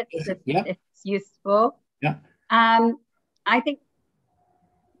 Fritz, if it's useful. Yeah. I think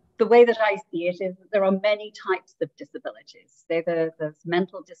the way that I see it is that there are many types of disabilities. So there's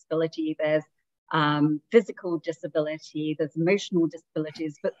mental disability, there's physical disability, there's emotional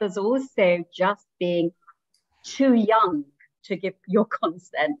disabilities, but there's also just being too young to give your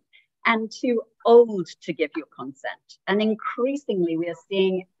consent and too old to give your consent. And increasingly, we are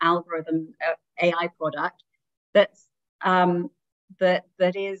seeing algorithm AI product that's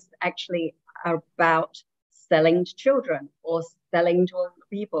that is actually about selling to children or selling to older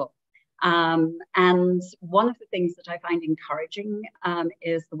people. And one of the things that I find encouraging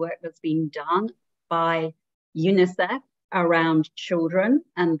is the work that's being done by UNICEF around children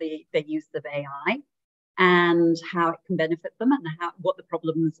and the use of AI and how it can benefit them and what the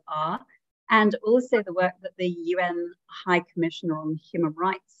problems are. And also the work that the UN High Commissioner on Human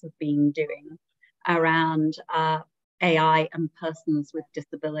Rights have been doing around AI and persons with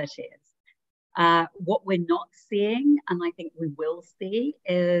disabilities. What we're not seeing, and I think we will see,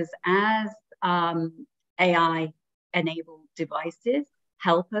 is as AI-enabled devices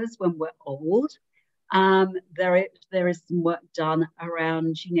help us when we're old, there is some work done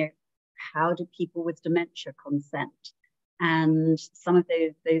around, how do people with dementia consent? And some of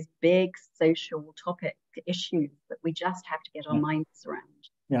those big social topic issues that we just have to get our minds around.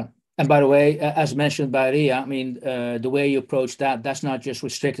 Yeah. And by the way, as mentioned by Ria, I mean, the way you approach that's not just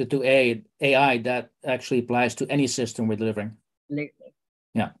restricted to AI, that actually applies to any system we're delivering. Absolutely.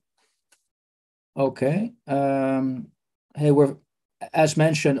 Yeah. Okay. Hey, as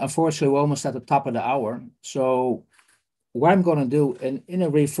mentioned, unfortunately, we're almost at the top of the hour. So what I'm going to do in a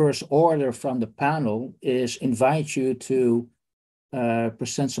reverse order from the panel is invite you to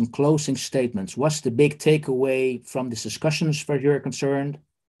present some closing statements. What's the big takeaway from this discussion as far as you're concerned?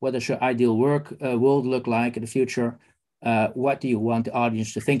 What does your ideal world look like in the future? What do you want the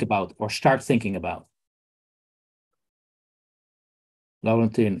audience to think about or start thinking about?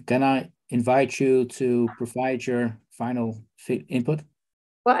 Laurentien, can I invite you to provide your final input?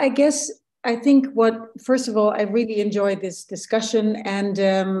 Well, I think first of all, I really enjoyed this discussion and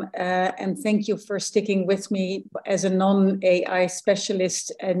thank you for sticking with me as a non-AI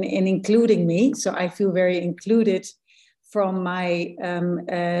specialist and including me. So I feel very included from my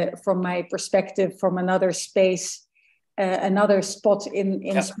perspective, from another space, another spot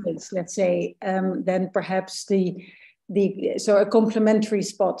in space, let's say, than perhaps so a complementary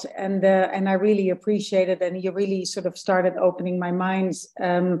spot, and I really appreciate it, and you really sort of started opening my minds,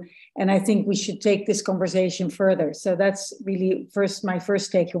 and I think we should take this conversation further. So that's really my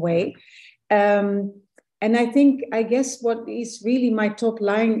first takeaway, and I guess what is really my top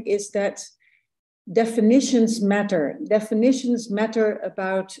line is that definitions matter. Definitions matter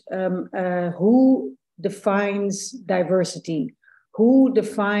about who defines diversity, who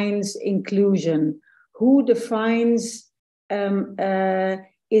defines inclusion, who defines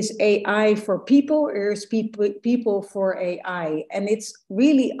is AI for people or is people for AI? And it's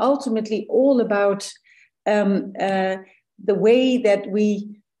really ultimately all about the way that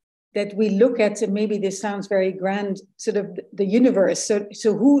we that we look at, and maybe this sounds very grand, sort of the universe.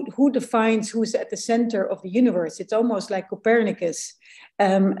 So who defines who's at the center of the universe? It's almost like Copernicus.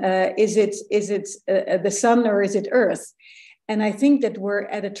 Is it the sun or is it Earth? And I think that we're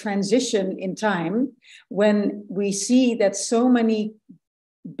at a transition in time when we see that so many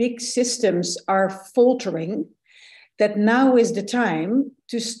big systems are faltering, that now is the time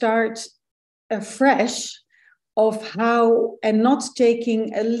to start afresh of how, and not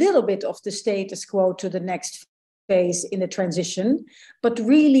taking a little bit of the status quo to the next phase in the transition, but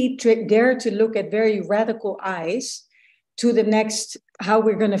really dare to look at very radical eyes to the next, how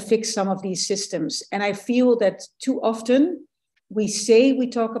we're going to fix some of these systems. And I feel that too often we say we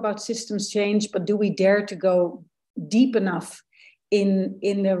talk about systems change, but do we dare to go deep enough in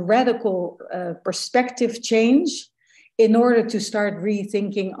a radical perspective change in order to start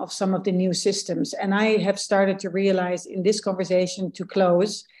rethinking of some of the new systems? And I have started to realize in this conversation, to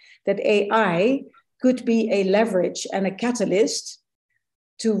close, that AI could be a leverage and a catalyst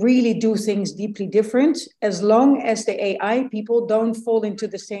to really do things deeply different, as long as the AI people don't fall into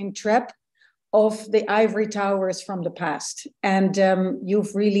the same trap of the ivory towers from the past. And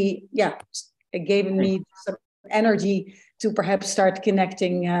you've really, given me some energy to perhaps start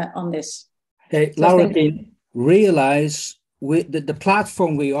connecting on this. Hey, So Laurentien, realize the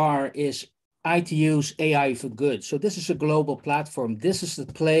platform we are is ITU's AI for Good. So this is a global platform. This is the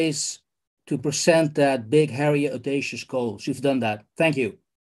place to present that big, hairy, audacious goals. You've done that. Thank you.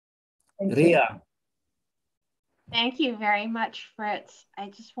 Thank Ria. you. Thank you very much, Fritz. I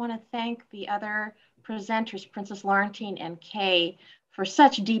just want to thank the other presenters, Princess Laurentien and Kay, for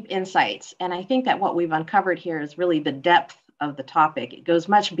such deep insights. And I think that what we've uncovered here is really the depth of the topic. It goes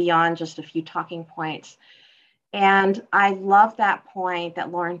much beyond just a few talking points. And I love that point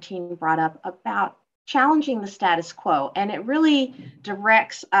that Laurentien brought up about challenging the status quo. And it really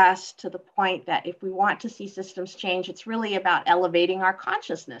directs us to the point that if we want to see systems change, it's really about elevating our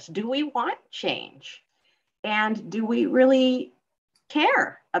consciousness. Do we want change? And do we really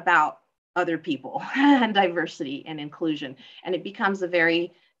care about other people and diversity and inclusion? And it becomes a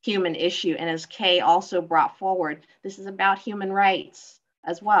very human issue. And as Kay also brought forward, this is about human rights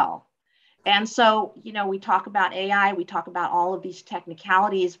as well. And so, you know, we talk about AI, we talk about all of these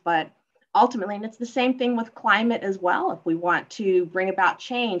technicalities, but ultimately, and it's the same thing with climate as well. If we want to bring about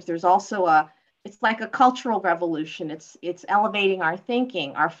change, there's also it's like a cultural revolution. It's elevating our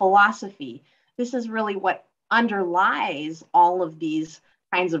thinking, our philosophy. This is really what underlies all of these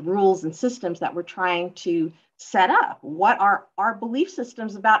kinds of rules and systems that we're trying to set up. What are our belief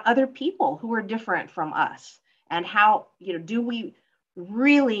systems about other people who are different from us? And how, you know, do we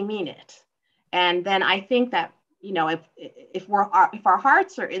really mean it? And then I think that, you know, if our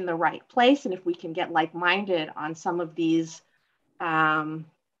hearts are in the right place, and if we can get like-minded on some of these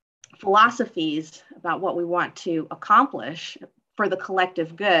philosophies about what we want to accomplish for the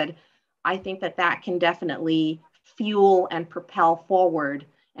collective good, I think that that can definitely fuel and propel forward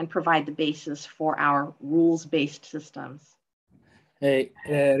and provide the basis for our rules-based systems. Hey,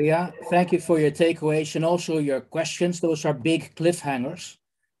 Ria, thank you for your takeaways and also your questions. Those are big cliffhangers.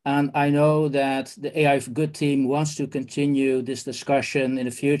 And I know that the AI for Good team wants to continue this discussion in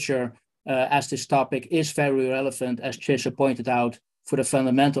the future as this topic is very relevant, as Trisha pointed out, for the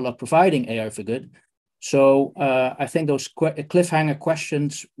fundamental of providing AI for Good. So I think those cliffhanger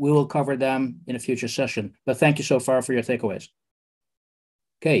questions, we will cover them in a future session. But thank you so far for your takeaways.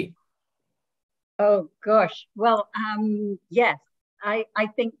 Okay. Oh, gosh. Well, yes, I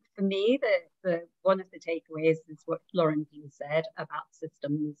think for me, the one of the takeaways is what Laurentien said about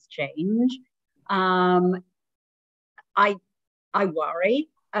systems change. I worry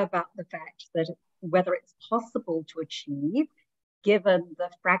about the fact that whether it's possible to achieve, given the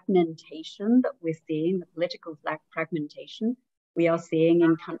fragmentation that we're seeing, the political fragmentation we are seeing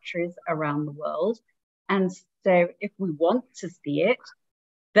in countries around the world. And so if we want to see it,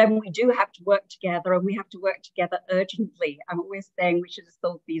 then we do have to work together, and we have to work together urgently. And we're saying we should have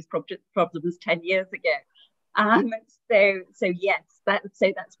solved these problems 10 years ago. So yes,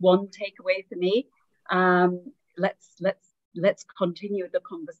 that's one takeaway for me. Let's continue the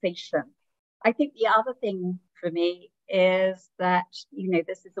conversation. I think the other thing for me is that, you know,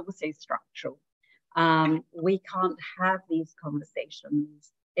 this is also structural. We can't have these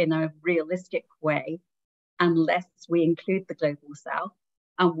conversations in a realistic way unless we include the Global South.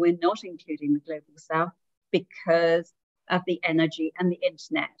 And we're not including the Global South because of the energy and the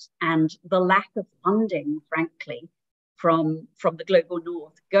internet and the lack of funding, frankly, from the Global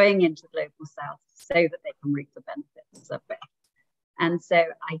North going into the Global South so that they can reap the benefits of it. And so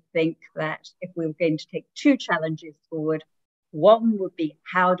I think that if we were going to take two challenges forward, One would be,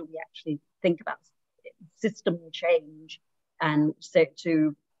 how do we actually think about system change and so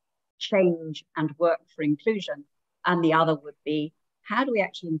to change and work for inclusion? And the other would be, how do we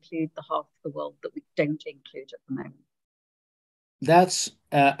actually include the half of the world that we don't include at the moment? That's,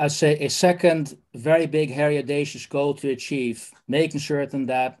 I'd say, a second very big, hairy, audacious goal to achieve, making certain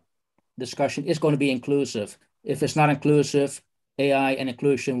that discussion is going to be inclusive. If it's not inclusive, AI and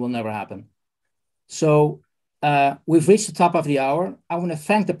inclusion will never happen. So we've reached the top of the hour. I want to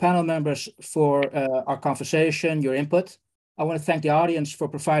thank the panel members for our conversation, your input. I want to thank the audience for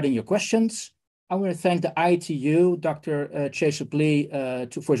providing your questions. I want to thank the ITU, Dr. Chasup Lee,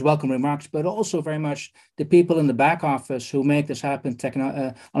 for his welcome remarks, but also very much the people in the back office who make this happen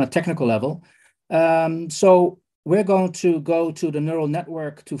on a technical level. So we're going to go to the neural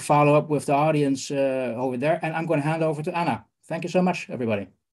network to follow up with the audience over there, and I'm going to hand over to Anna. Thank you so much, everybody.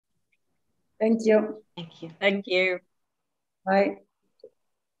 Thank you. Thank you. Thank you. Bye.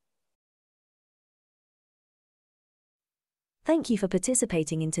 Thank you for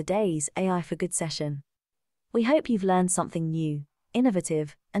participating in today's AI for Good session. We hope you've learned something new,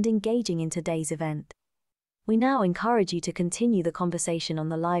 innovative, and engaging in today's event. We now encourage you to continue the conversation on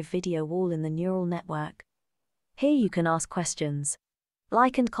the live video wall in the neural network. Here you can ask questions,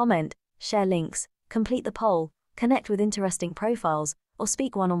 like and comment, share links, complete the poll, connect with interesting profiles, or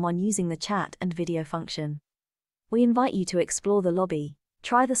speak one-on-one using the chat and video function. We invite you to explore the lobby,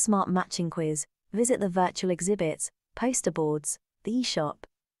 try the smart matching quiz, visit the virtual exhibits, poster boards, the eShop,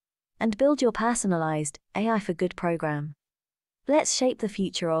 and build your personalized AI for Good program. Let's shape the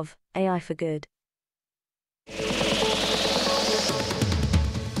future of AI for Good.